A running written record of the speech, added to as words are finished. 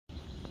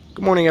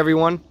Good morning,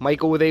 everyone.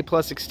 Michael with A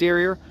Plus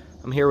Exterior.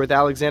 I'm here with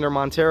Alexander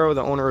Montero,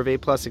 the owner of A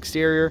Plus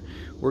Exterior.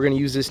 We're going to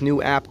use this new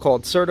app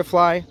called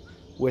Certifly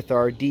with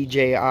our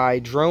DJI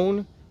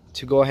drone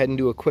to go ahead and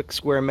do a quick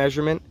square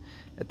measurement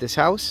at this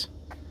house.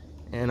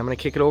 And I'm going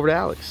to kick it over to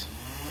Alex.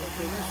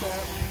 Okay, this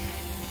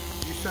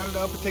app, you set it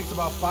up, it takes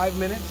about 5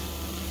 minutes.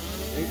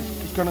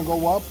 It's going to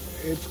go up,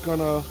 it's going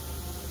to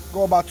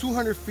go about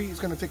 200 feet, it's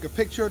going to take a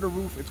picture of the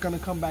roof, it's going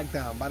to come back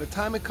down. By the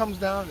time it comes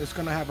down, it's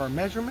going to have our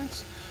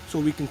measurements, so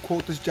we can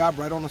quote this job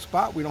right on the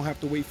spot. We don't have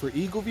to wait for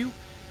Eagle View.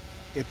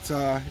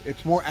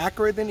 It's more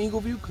accurate than Eagle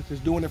View because it's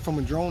doing it from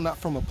a drone, not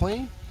from a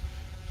plane.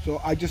 So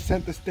I just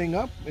sent this thing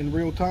up in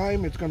real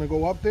time. It's going to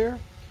go up there,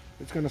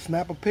 it's going to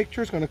snap a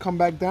picture, it's going to come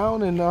back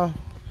down, and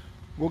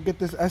we'll get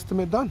this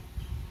estimate done.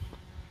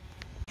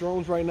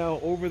 Drone's right now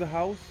over the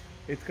house.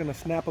 It's going to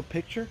snap a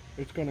picture,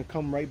 it's going to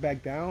come right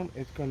back down,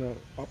 it's going to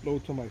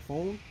upload to my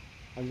phone.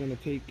 I'm going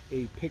to take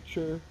a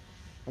picture,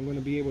 I'm going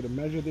to be able to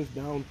measure this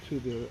down to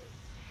the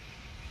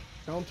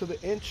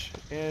inch,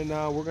 and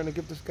we're going to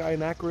give this guy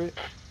an accurate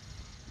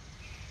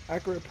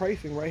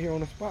pricing right here on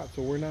the spot.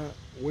 So we're not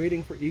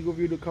waiting for Eagle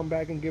View to come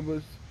back and give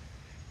us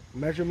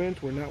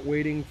measurements, we're not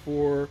waiting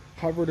for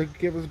Hover to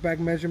give us back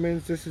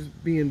measurements. This is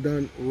being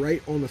done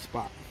right on the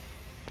spot.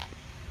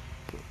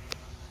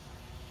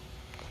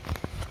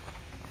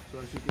 So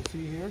as you can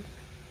see here,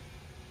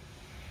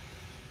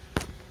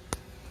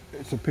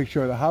 it's a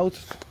picture of the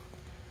house,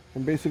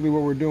 and basically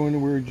what we're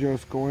doing, we're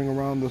just going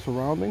around the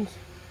surroundings.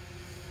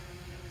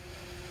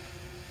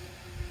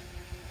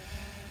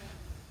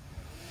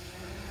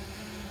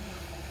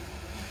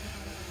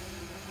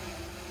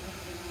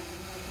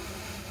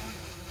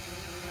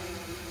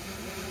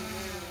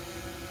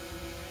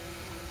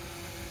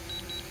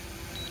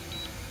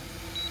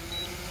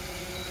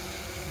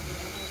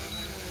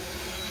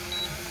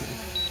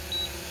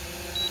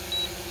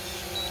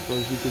 So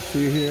as you can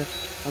see here,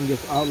 I'm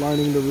just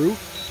outlining the roof.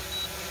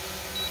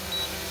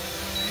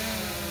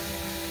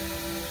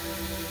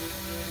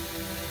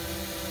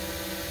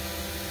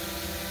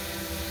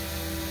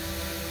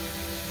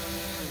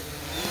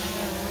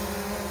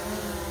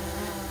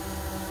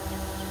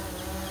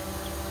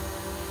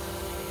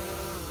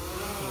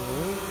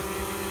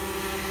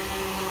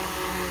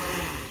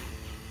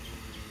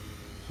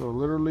 So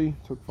literally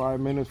took 5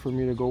 minutes for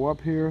me to go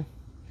up here.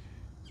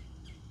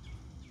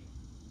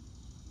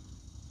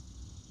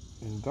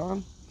 And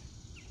done.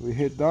 We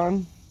hit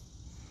done.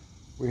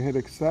 We hit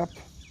accept.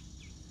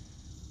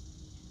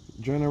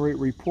 Generate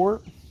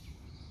report.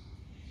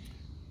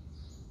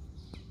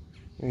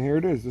 And here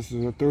it is. This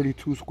is a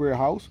 32 square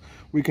house.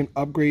 We can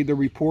upgrade the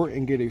report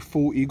and get a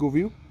full Eagle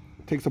View.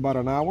 It takes about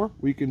an hour.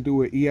 We can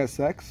do an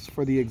ESX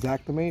for the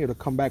Xactimate. It'll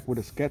come back with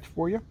a sketch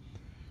for you.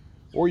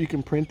 Or you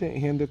can print it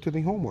and hand it to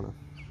the homeowner.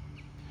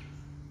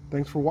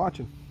 Thanks for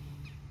watching.